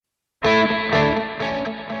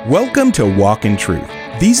Welcome to Walk in Truth.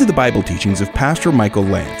 These are the Bible teachings of Pastor Michael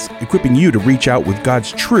Lance, equipping you to reach out with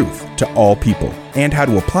God's truth to all people and how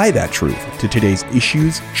to apply that truth to today's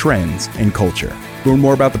issues, trends, and culture. Learn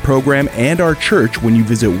more about the program and our church when you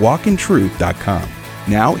visit walkintruth.com.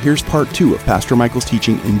 Now, here's part 2 of Pastor Michael's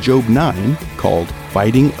teaching in Job 9 called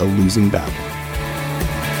Fighting a Losing Battle.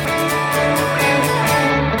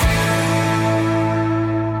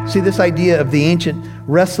 See, this idea of the ancient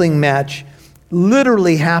wrestling match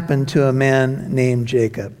literally happened to a man named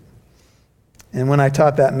Jacob. And when I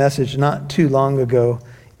taught that message not too long ago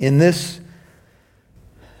in this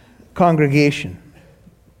congregation,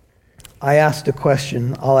 I asked a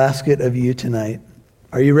question. I'll ask it of you tonight.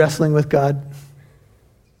 Are you wrestling with God?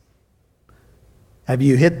 Have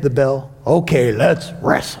you hit the bell? Okay, let's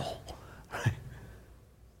wrestle.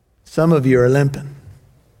 Some of you are limping.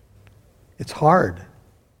 It's hard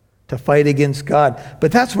to fight against God.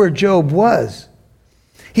 But that's where Job was.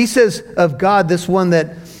 He says of God, this one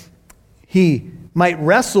that he might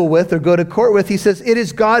wrestle with or go to court with, he says, it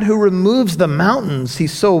is God who removes the mountains.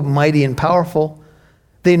 He's so mighty and powerful.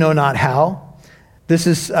 They know not how. This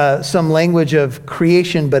is some language of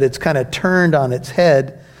creation, but it's kind of turned on its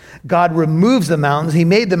head. God removes the mountains. He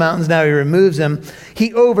made the mountains, now he removes them.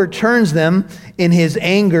 He overturns them in his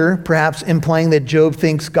anger, perhaps implying that Job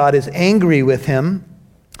thinks God is angry with him.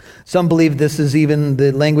 Some believe this is even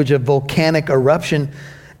the language of volcanic eruption.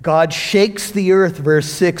 God shakes the earth, verse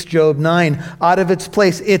 6, Job 9, out of its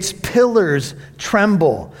place. Its pillars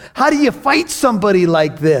tremble. How do you fight somebody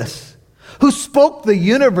like this? Who spoke the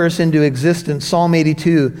universe into existence? Psalm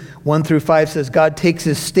 82, 1 through 5 says, God takes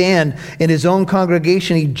his stand in his own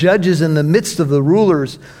congregation. He judges in the midst of the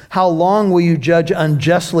rulers. How long will you judge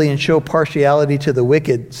unjustly and show partiality to the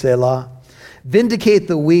wicked? Selah. Vindicate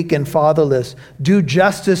the weak and fatherless. Do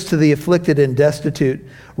justice to the afflicted and destitute.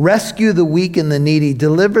 Rescue the weak and the needy.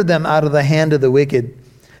 Deliver them out of the hand of the wicked.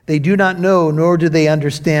 They do not know, nor do they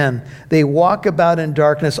understand. They walk about in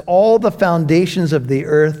darkness. All the foundations of the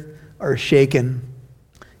earth are shaken.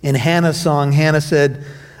 In Hannah's song, Hannah said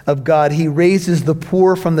of God, he raises the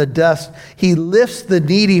poor from the dust. He lifts the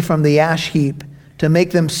needy from the ash heap to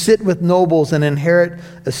make them sit with nobles and inherit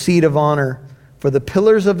a seat of honor. For the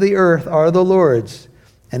pillars of the earth are the Lord's,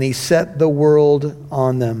 and he set the world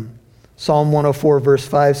on them. Psalm 104 verse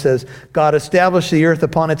 5 says, God established the earth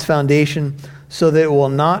upon its foundation so that it will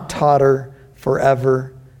not totter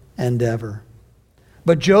forever and ever.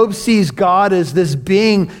 But Job sees God as this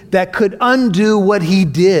being that could undo what he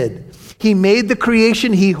did. He made the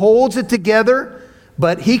creation, he holds it together,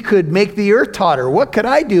 but he could make the earth totter. What could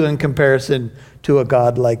I do in comparison to a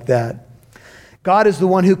God like that? God is the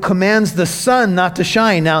one who commands the sun not to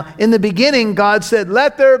shine. Now, in the beginning, God said,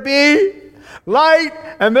 let there be light,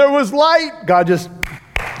 and there was light. God just,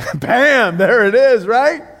 bam, there it is,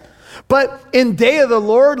 right? But in day of the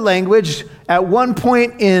Lord language, at one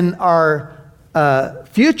point in our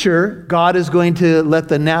future, God is going to let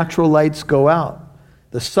the natural lights go out.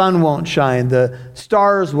 The sun won't shine. The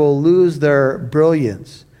stars will lose their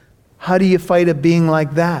brilliance. How do you fight a being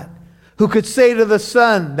like that? Who could say to the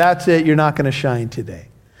sun, that's it, you're not going to shine today.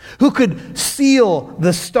 Who could seal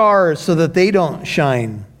the stars so that they don't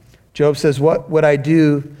shine? Job says, what would I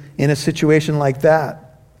do in a situation like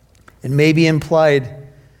that? And maybe implied,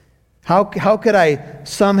 how could I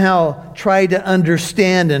somehow try to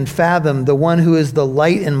understand and fathom the one who is the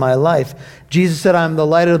light in my life? Jesus said, I'm the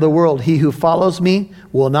light of the world. He who follows me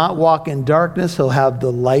will not walk in darkness. He'll have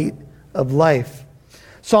the light of life.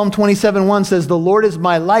 Psalm 27:1 says, the Lord is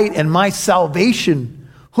my light and my salvation.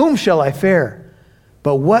 Whom shall I fear?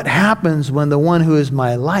 But what happens when the one who is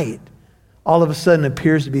my light all of a sudden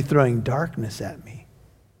appears to be throwing darkness at me?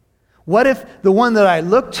 What if the one that I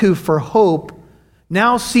look to for hope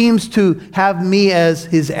now seems to have me as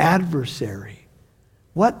his adversary?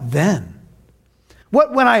 What then?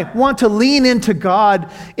 What when I want to lean into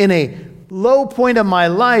God in a low point of my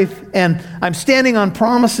life, and I'm standing on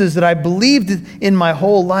promises that I believed in my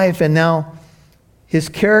whole life, and now his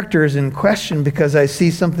character is in question because I see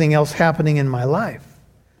something else happening in my life.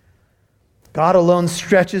 God alone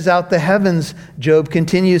stretches out the heavens, Job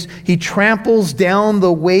continues. He tramples down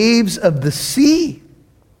the waves of the sea.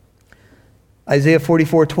 Isaiah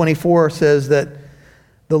 44:24 says that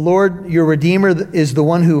the Lord, your Redeemer, is the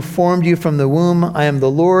one who formed you from the womb. I am the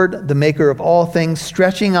Lord, the maker of all things,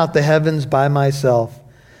 stretching out the heavens by myself,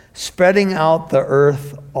 spreading out the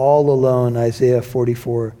earth all alone. Isaiah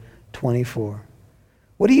 44:24.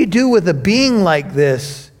 What do you do with a being like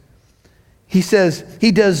this? He says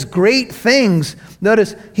he does great things.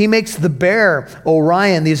 Notice he makes the bear,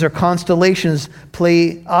 Orion. These are constellations,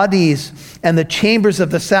 Pleiades, and the chambers of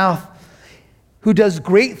the south. who does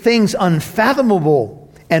great things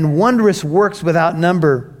unfathomable and wondrous works without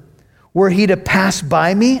number. Were he to pass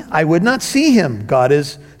by me, I would not see him. God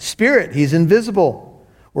is spirit. He's invisible.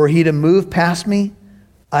 Were he to move past me,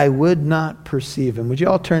 I would not perceive him. Would you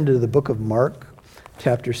all turn to the book of Mark,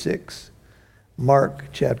 chapter 6? Mark,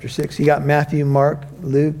 chapter 6. You got Matthew, Mark,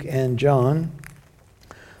 Luke, and John.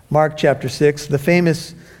 Mark, chapter 6, the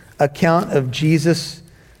famous account of Jesus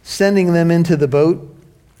sending them into the boat.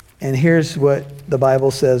 And here's what the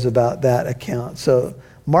Bible says about that account. So,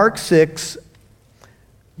 Mark 6,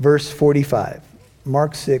 verse 45.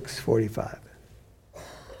 Mark 6, 45.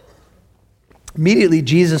 Immediately,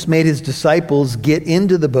 Jesus made his disciples get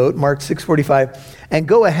into the boat, Mark 6:45, and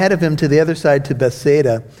go ahead of him to the other side to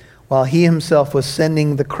Bethsaida, while he himself was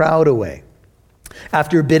sending the crowd away.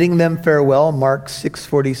 After bidding them farewell, Mark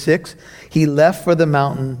 6:46, he left for the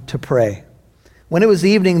mountain to pray. When it was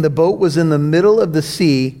evening, the boat was in the middle of the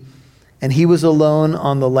sea, and he was alone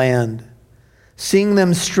on the land. Seeing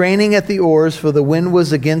them straining at the oars, for the wind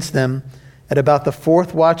was against them, at about the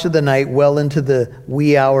fourth watch of the night, well into the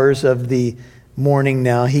wee hours of the morning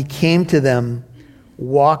now, he came to them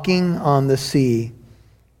walking on the sea,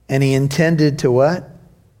 and he intended to what?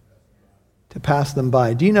 To pass them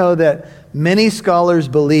by. Do you know that many scholars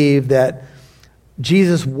believe that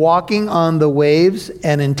Jesus walking on the waves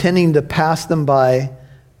and intending to pass them by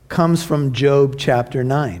comes from Job chapter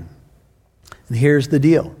 9? And here's the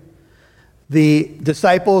deal. The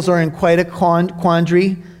disciples are in quite a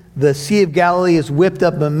quandary. The Sea of Galilee has whipped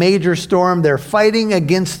up a major storm. They're fighting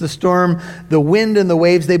against the storm, the wind and the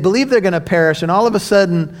waves. They believe they're going to perish. And all of a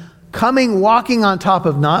sudden, walking on top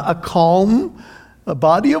of not a calm, a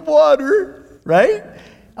body of water, right?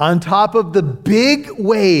 On top of the big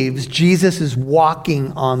waves, Jesus is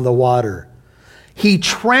walking on the water. He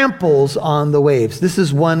tramples on the waves. This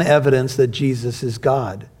is one evidence that Jesus is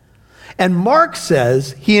God. And Mark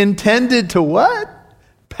says he intended to what?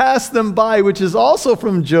 Pass them by, which is also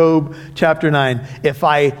from Job chapter 9.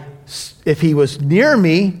 If he was near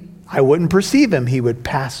me, I wouldn't perceive him. He would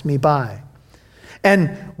pass me by. And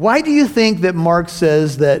why do you think that Mark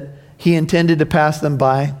says that he intended to pass them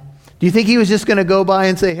by? Do you think he was just going to go by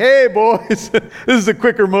and say, hey, boys, this is a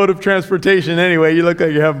quicker mode of transportation anyway. You look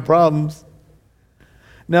like you're having problems.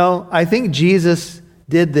 No, I think Jesus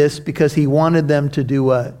did this because he wanted them to do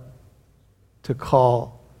what? To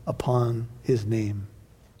call upon his name.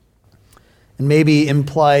 And maybe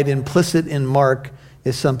implicit in Mark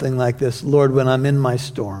is something like this: Lord, when I'm in my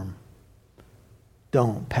storm,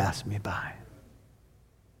 don't pass me by.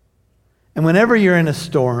 And whenever you're in a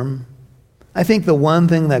storm, I think the one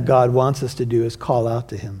thing that God wants us to do is call out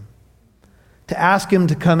to him. To ask him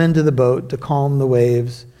to come into the boat, to calm the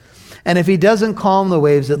waves. And if he doesn't calm the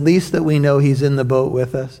waves, at least that we know he's in the boat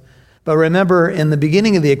with us. But remember, in the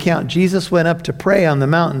beginning of the account, Jesus went up to pray on the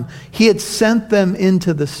mountain. He had sent them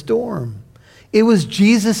into the storm. It was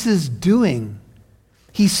Jesus' doing.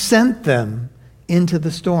 He sent them into the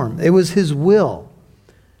storm. It was his will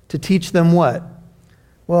to teach them what?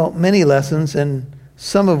 Well, many lessons, and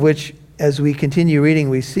some of which, as we continue reading,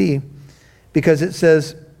 we see. Because it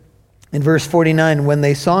says in verse 49, when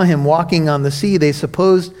they saw him walking on the sea, they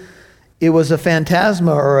supposed it was a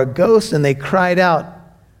phantasma or a ghost, and they cried out.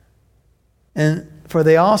 And for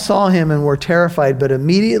they all saw him and were terrified, but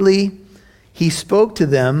immediately he spoke with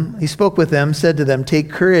them, said to them,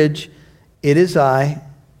 take courage, it is I,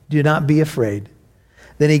 do not be afraid.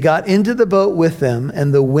 Then he got into the boat with them,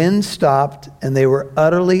 and the wind stopped, and they were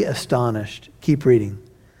utterly astonished. Keep reading.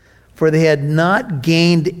 For they had not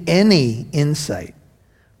gained any insight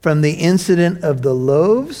from the incident of the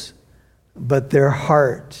loaves, but their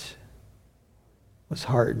heart was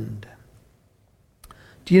hardened.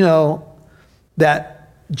 Do you know that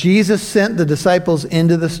Jesus sent the disciples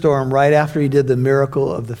into the storm right after he did the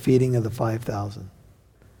miracle of the feeding of the 5,000?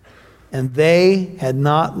 And they had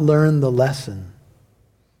not learned the lesson.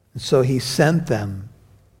 And so he sent them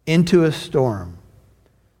into a storm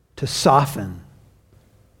to soften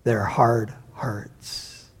their hard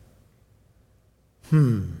hearts.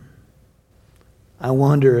 I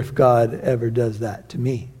wonder if God ever does that to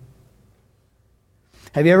me.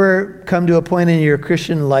 Have you ever come to a point in your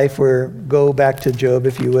Christian life where, go back to Job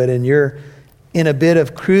if you would, and you're in a bit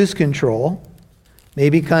of cruise control,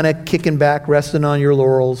 maybe kind of kicking back, resting on your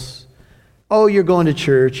laurels. Oh, you're going to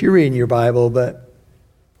church, you're reading your Bible, but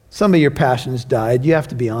some of your passions died. You have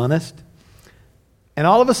to be honest. And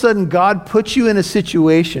all of a sudden, God puts you in a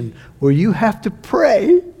situation where you have to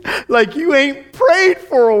pray like you ain't prayed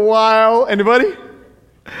for a while. Anybody?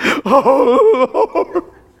 Oh, Lord.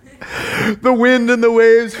 The wind and the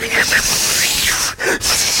waves.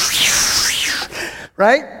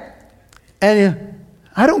 Right? And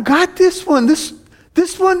I don't got this one. This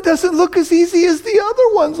one doesn't look as easy as the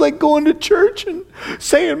other ones, like going to church and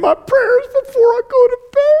saying my prayers before I go to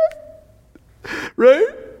bed. Right?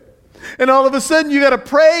 And all of a sudden you got to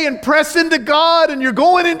pray and press into God, and you're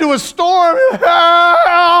going into a storm.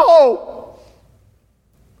 Ow!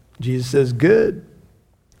 Jesus says, good.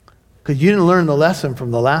 Because you didn't learn the lesson from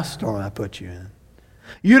the last storm I put you in.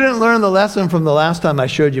 You didn't learn the lesson from the last time I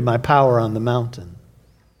showed you my power on the mountain.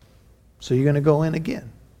 So you're going to go in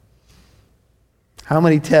again. How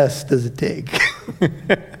many tests does it take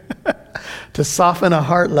to soften a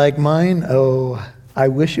heart like mine? Oh, I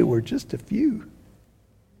wish it were just a few.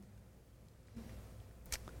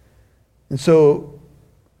 And so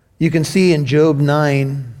you can see in Job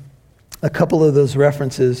 9 a couple of those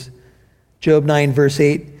references. Job 9 verse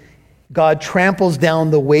 8, God tramples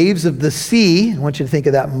down the waves of the sea. I want you to think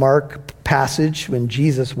of that Mark passage when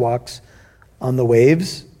Jesus walks on the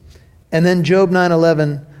waves. And then Job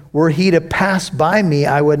 9:11, were he to pass by me,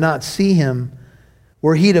 I would not see him.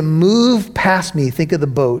 Were he to move past me, think of the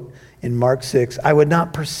boat in Mark 6, I would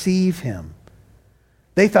not perceive him.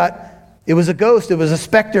 They thought it was a ghost, it was a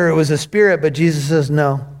specter, it was a spirit, but Jesus says,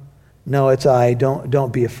 no, it's I,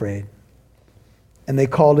 don't be afraid. And they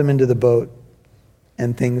called him into the boat,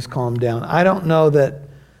 and things calmed down. I don't know that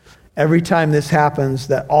every time this happens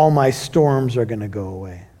that all my storms are going to go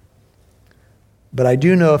away. But I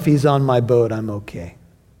do know if he's on my boat, I'm okay.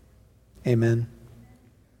 Amen.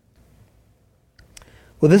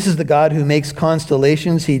 Well, this is the God who makes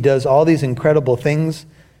constellations. He does all these incredible things.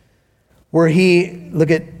 Were he,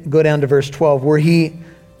 go down to verse 12, were he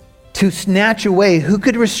to snatch away, who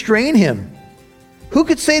could restrain him? Who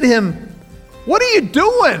could say to him, what are you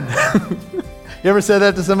doing? You ever said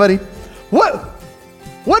that to somebody? What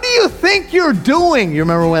do you think you're doing? You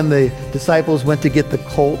remember when the disciples went to get the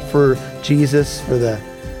colt for Jesus for the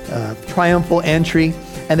triumphal entry,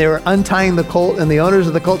 and they were untying the colt, and the owners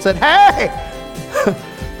of the colt said, hey,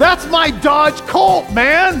 that's my Dodge Colt,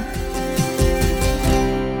 man.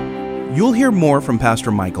 You'll hear more from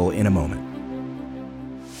Pastor Michael in a moment.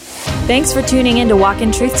 Thanks for tuning in to Walk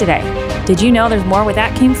in Truth today. Did you know there's more where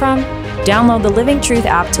that came from? Download the Living Truth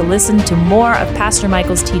app to listen to more of Pastor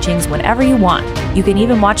Michael's teachings whenever you want. You can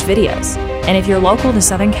even watch videos. And if you're local to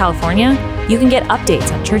Southern California, you can get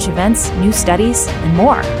updates on church events, new studies, and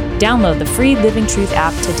more. Download the free Living Truth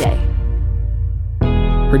app today.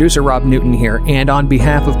 Producer Rob Newton here, and on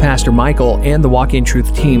behalf of Pastor Michael and the Walk in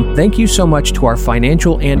Truth team, thank you so much to our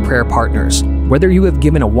financial and prayer partners. Whether you have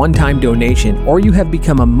given a one-time donation or you have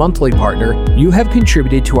become a monthly partner, you have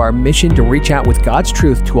contributed to our mission to reach out with God's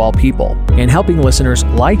truth to all people, and helping listeners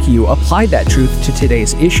like you apply that truth to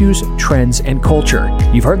today's issues, trends, and culture.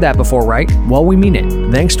 You've heard that before, right? Well, we mean it.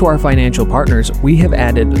 Thanks to our financial partners, we have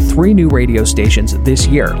added 3 new radio stations this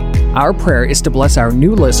year. Our prayer is to bless our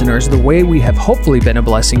new listeners the way we have hopefully been a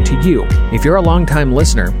blessing to you. If you're a longtime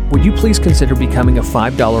listener, would you please consider becoming a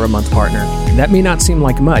 $5 a month partner? That may not seem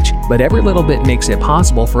like much, but every little bit makes it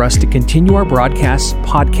possible for us to continue our broadcasts,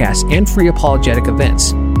 podcasts, and free apologetic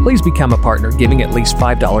events. Please become a partner, giving at least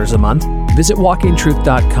 $5 a month. Visit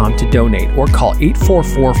walkintruth.com to donate or call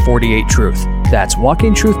 844-48-TRUTH. That's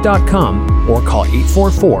walkintruth.com or call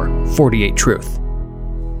 844-48-TRUTH.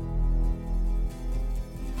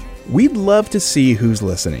 We'd love to see who's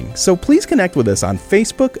listening, so please connect with us on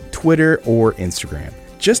Facebook, Twitter, or Instagram.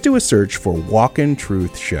 Just do a search for Walk in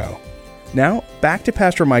Truth Show. Now, back to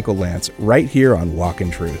Pastor Michael Lantz right here on Walk in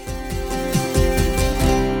Truth.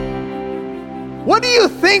 What do you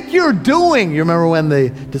think you're doing? You remember when the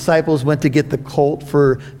disciples went to get the colt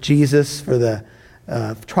for Jesus for the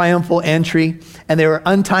triumphal entry, and they were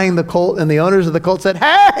untying the colt, and the owners of the colt said,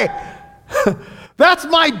 hey, that's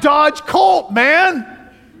my Dodge Colt, man.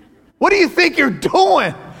 What do you think you're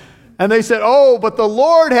doing? And they said, oh, but the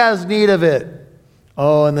Lord has need of it.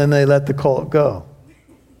 Oh, and then they let the colt go.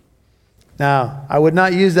 Now, I would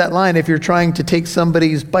not use that line if you're trying to take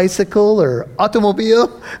somebody's bicycle or automobile.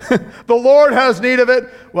 The Lord has need of it.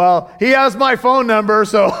 Well, he has my phone number,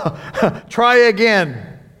 so try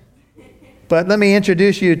again. But let me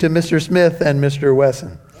introduce you to Mr. Smith and Mr.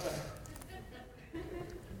 Wesson.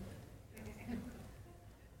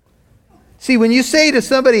 See, when you say to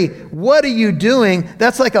somebody, what are you doing?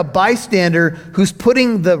 That's like a bystander who's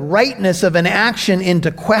putting the rightness of an action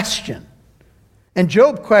into question. And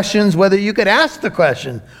Job questions whether you could ask the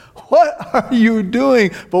question, what are you doing?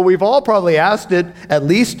 But we've all probably asked it, at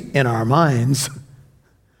least in our minds.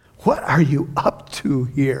 What are you up to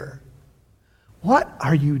here? What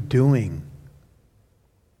are you doing?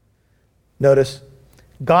 Notice,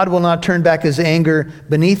 God will not turn back his anger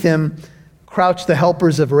beneath him. crouched the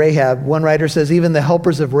helpers of Rahab. One writer says, even the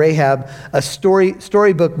helpers of Rahab, a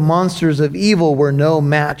storybook monsters of evil, were no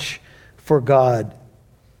match for God.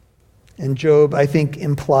 And Job, I think,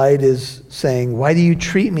 implied is saying, why do you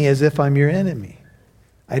treat me as if I'm your enemy?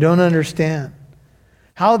 I don't understand.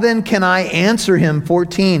 How then can I answer him,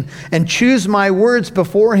 14, and choose my words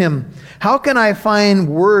before him? How can I find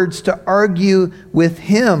words to argue with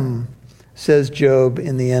him, says Job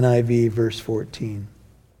in the NIV, verse 14.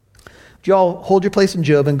 Would you all hold your place in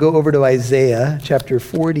Job and go over to Isaiah chapter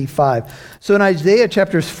 45. So in Isaiah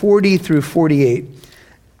chapters 40 through 48,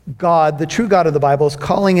 God, the true God of the Bible, is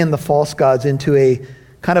calling in the false gods into a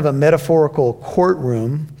kind of a metaphorical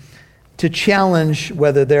courtroom to challenge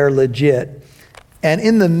whether they're legit. And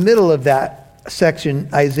in the middle of that section,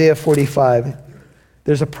 Isaiah 45,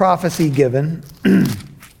 there's a prophecy given.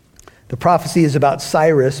 The prophecy is about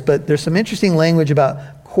Cyrus, but there's some interesting language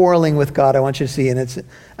about quarreling with God I want you to see. And it's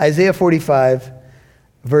Isaiah 45,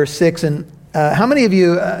 verse 6. And how many of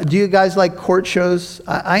you, do you guys like court shows?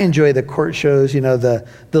 I enjoy the court shows, you know, the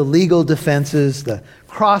legal defenses, the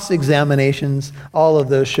cross-examinations, all of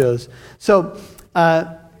those shows. So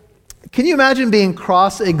can you imagine being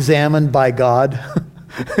cross-examined by God?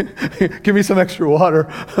 Give me some extra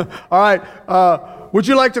water. All right, would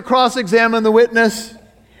you like to cross-examine the witness?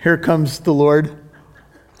 Here comes the Lord.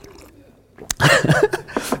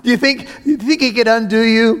 Do you think he could undo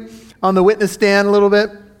you on the witness stand a little bit?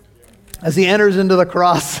 As he enters into the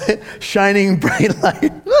cross, shining bright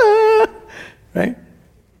light. Right?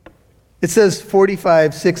 It says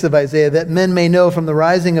 45:6 of Isaiah, that men may know from the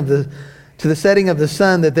rising of to the setting of the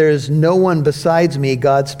sun that there is no one besides me,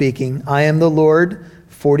 God speaking. I am the Lord,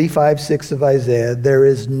 45:6 of Isaiah. There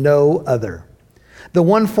is no other. The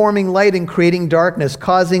one forming light and creating darkness,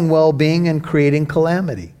 causing well-being and creating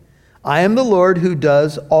calamity. I am the Lord who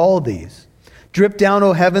does all these. Drip down,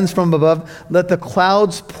 O heavens, from above. Let the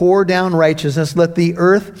clouds pour down righteousness. Let the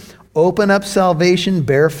earth open up salvation,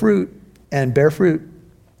 bear fruit. And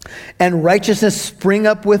righteousness spring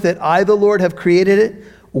up with it. I, the Lord, have created it.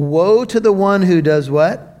 Woe to the one who does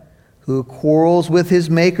what? Who quarrels with his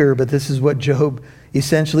maker. But this is what Job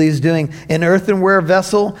essentially is doing. An earthenware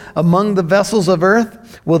vessel among the vessels of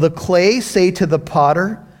earth. Will the clay say to the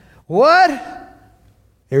potter, what?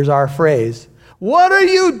 Here's our phrase. What are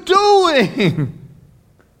you doing?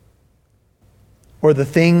 Or the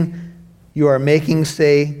thing you are making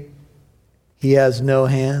say, he has no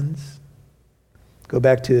hands. Go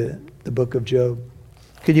back to the book of Job.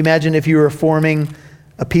 Could you imagine if you were forming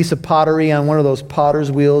a piece of pottery on one of those potter's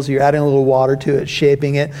wheels, you're adding a little water to it,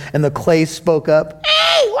 shaping it, and the clay spoke up,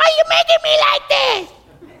 hey, why are you making me like this?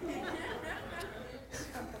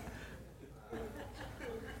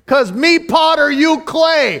 Because me potter, you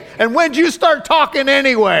clay. And when'd you start talking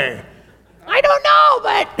anyway? I don't know,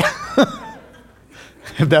 but...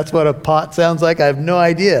 If that's what a pot sounds like, I have no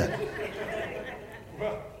idea.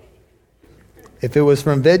 If it was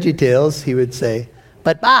from VeggieTales, he would say,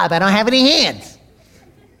 but Bob, I don't have any hands.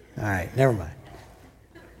 All right, never mind.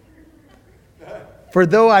 For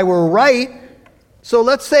though I were right, so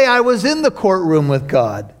let's say I was in the courtroom with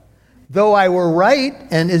God. Though I were right,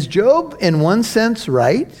 and is Job in one sense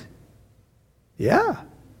right? Yeah.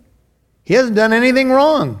 He hasn't done anything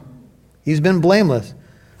wrong. He's been blameless.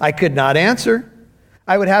 I could not answer.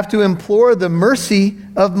 I would have to implore the mercy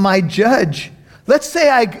of my judge. Let's say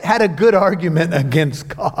I had a good argument against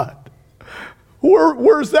God.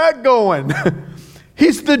 Where's that going?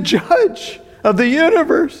 He's the judge of the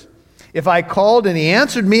universe. If I called and he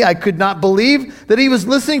answered me, I could not believe that he was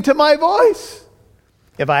listening to my voice.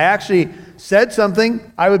 If I actually said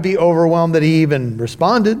something, I would be overwhelmed that he even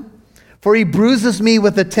responded. For he bruises me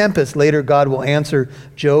with a tempest. Later, God will answer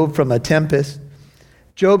Job from a tempest.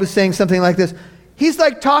 Job is saying something like this. He's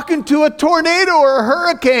like talking to a tornado or a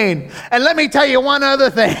hurricane. And let me tell you one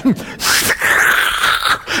other thing.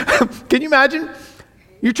 Can you imagine?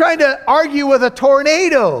 You're trying to argue with a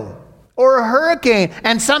tornado or a hurricane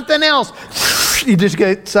and something else. You just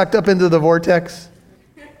get sucked up into the vortex.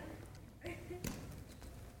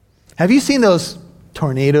 Have you seen those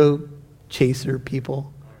tornado chaser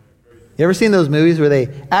people? You ever seen those movies where they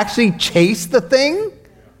actually chase the thing?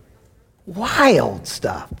 Wild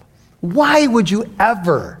stuff. Why would you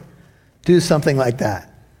ever do something like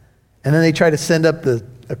that? And then they try to send up the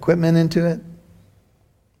equipment into it.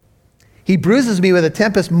 He bruises me with a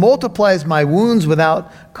tempest, multiplies my wounds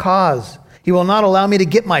without cause. He will not allow me to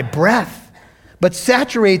get my breath, but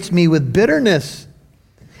saturates me with bitterness.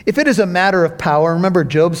 If it is a matter of power, remember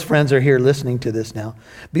Job's friends are here listening to this now.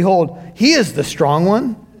 Behold, he is the strong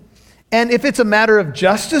one. And if it's a matter of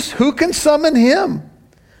justice, who can summon him?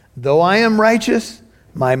 Though I am righteous,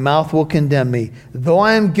 My mouth will condemn me. Though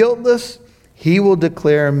I am guiltless, he will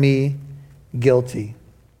declare me guilty.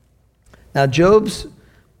 Now,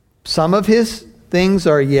 some of his things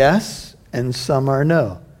are yes and some are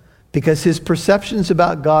no, because his perceptions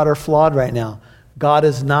about God are flawed right now. God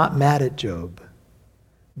is not mad at Job.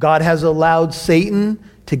 God has allowed Satan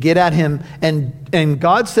to get at him, and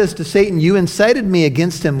God says to Satan, you incited me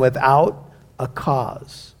against him without a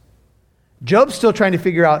cause. Job's still trying to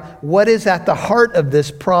figure out what is at the heart of this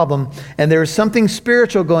problem, and there is something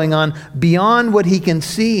spiritual going on beyond what he can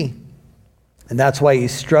see, and that's why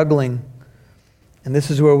he's struggling. And this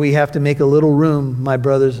is where we have to make a little room, my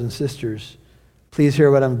brothers and sisters. Please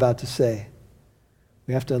hear what I'm about to say.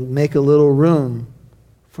 We have to make a little room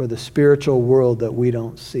for the spiritual world that we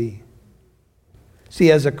don't see.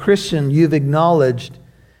 See, as a Christian, you've acknowledged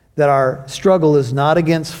that our struggle is not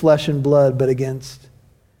against flesh and blood, but against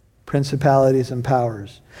principalities and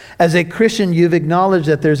powers. As a Christian, you've acknowledged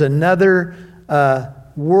that there's another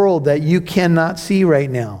world that you cannot see right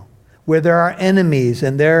now, where there are enemies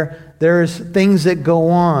and there's things that go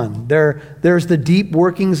on. There's the deep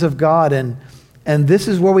workings of God, and this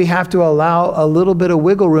is where we have to allow a little bit of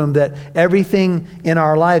wiggle room, that everything in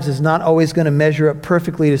our lives is not always going to measure up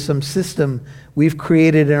perfectly to some system we've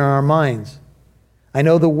created in our minds. I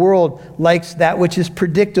know the world likes that which is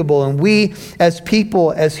predictable, and we as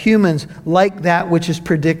people, as humans, like that which is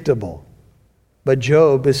predictable. But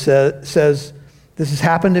Job says, this has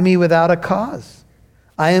happened to me without a cause.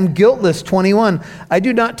 I am guiltless, 21. I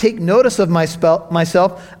do not take notice of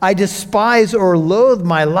myself. I despise or loathe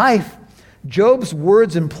my life. Job's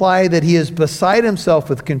words imply that he is beside himself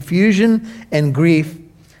with confusion and grief.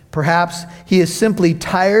 Perhaps he is simply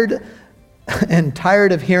tired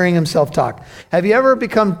of hearing himself talk. Have you ever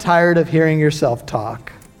become tired of hearing yourself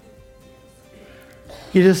talk?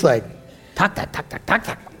 You're just like, talk.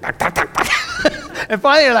 And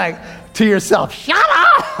finally you're like, to yourself, shut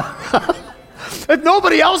up! If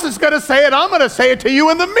nobody else is going to say it, I'm going to say it to you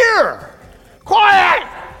in the mirror. Quiet!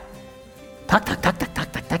 Talk.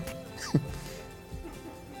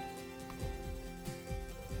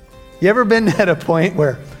 You ever been at a point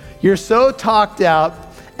where you're so talked out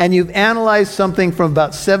and you've analyzed something from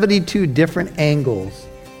about 72 different angles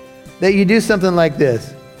that you do something like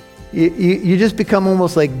this? You just become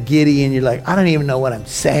almost like giddy, and you're like, I don't even know what I'm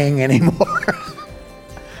saying anymore.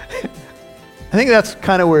 I think that's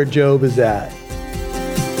kind of where Job is at.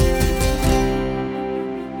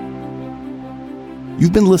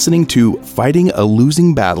 You've been listening to Fighting a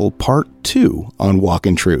Losing Battle Part 2 on Walk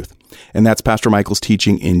in Truth. And that's Pastor Michael's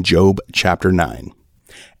teaching in Job chapter 9.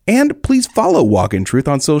 And please follow Walk in Truth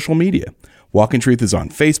on social media. Walk in Truth is on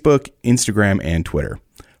Facebook, Instagram, and Twitter.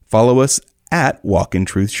 Follow us at Walk in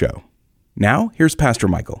Truth Show. Now, here's Pastor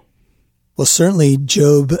Michael. Well, certainly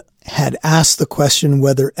Job had asked the question,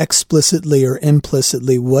 whether explicitly or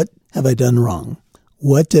implicitly, what have I done wrong?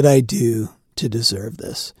 What did I do to deserve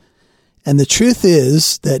this? And the truth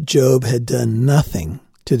is that Job had done nothing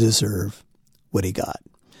to deserve what he got.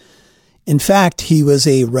 In fact, he was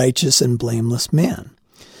a righteous and blameless man.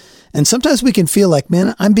 And sometimes we can feel like,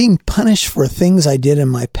 man, I'm being punished for things I did in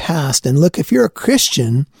my past. And look, if you're a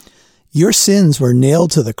Christian, your sins were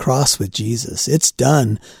nailed to the cross with Jesus. It's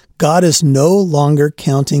done. God is no longer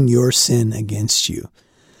counting your sin against you.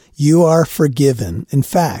 You are forgiven. In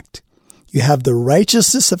fact, you have the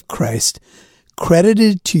righteousness of Christ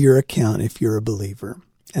credited to your account if you're a believer.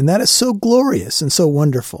 And that is so glorious and so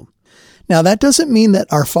wonderful. Now, that doesn't mean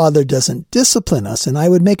that our Father doesn't discipline us. And I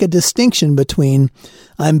would make a distinction between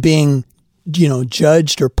I'm being,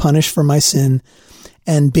 judged or punished for my sin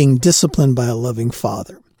and being disciplined by a loving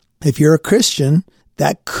Father. If you're a Christian,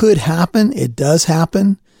 that could happen. It does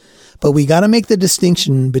happen. But we got to make the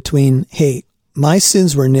distinction between, hey, my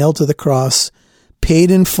sins were nailed to the cross, paid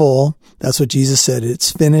in full. That's what Jesus said.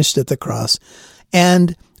 It's finished at the cross.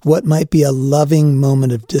 And what might be a loving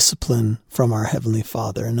moment of discipline from our Heavenly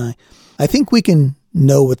Father. And I think we can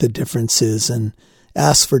know what the difference is and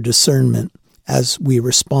ask for discernment as we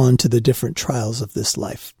respond to the different trials of this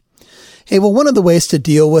life. Hey, well, one of the ways to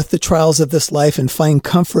deal with the trials of this life and find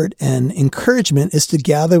comfort and encouragement is to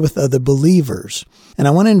gather with other believers. And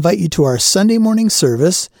I want to invite you to our Sunday morning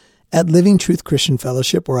service at Living Truth Christian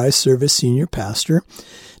Fellowship, where I serve as senior pastor.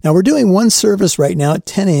 Now, we're doing one service right now at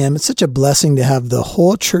 10 a.m. It's such a blessing to have the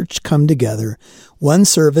whole church come together. One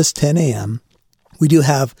service, 10 a.m. We do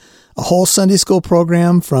have a whole Sunday school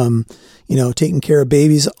program from, taking care of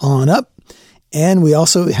babies on up. And we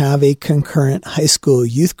also have a concurrent high school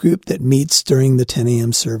youth group that meets during the 10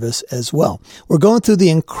 a.m. service as well. We're going through the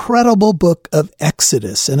incredible book of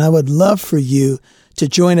Exodus, and I would love for you to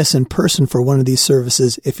join us in person for one of these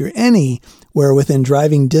services, if you're anywhere within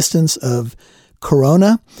driving distance of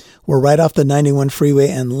Corona, we're right off the 91 freeway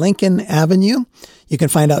and Lincoln Avenue. You can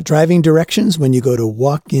find out driving directions when you go to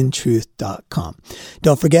walkintruth.com.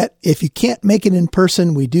 Don't forget, if you can't make it in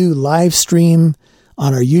person, we do live stream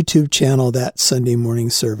on our YouTube channel that Sunday morning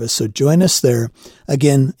service. So join us there.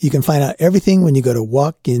 Again, you can find out everything when you go to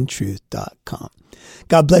walkintruth.com.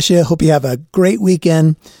 God bless you. Hope you have a great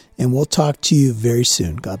weekend, and we'll talk to you very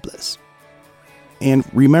soon. God bless. And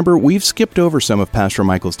remember, we've skipped over some of Pastor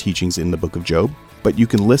Michael's teachings in the book of Job, but you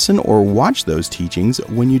can listen or watch those teachings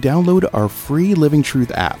when you download our free Living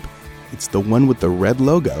Truth app. It's the one with the red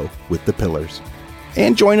logo with the pillars.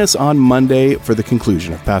 And join us on Monday for the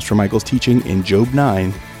conclusion of Pastor Michael's teaching in Job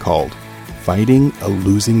 9 called Fighting a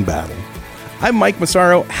Losing Battle. I'm Mike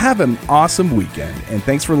Massaro. Have an awesome weekend, and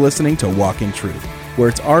thanks for listening to Walk in Truth, where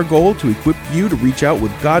it's our goal to equip you to reach out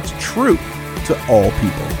with God's truth to all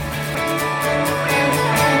people.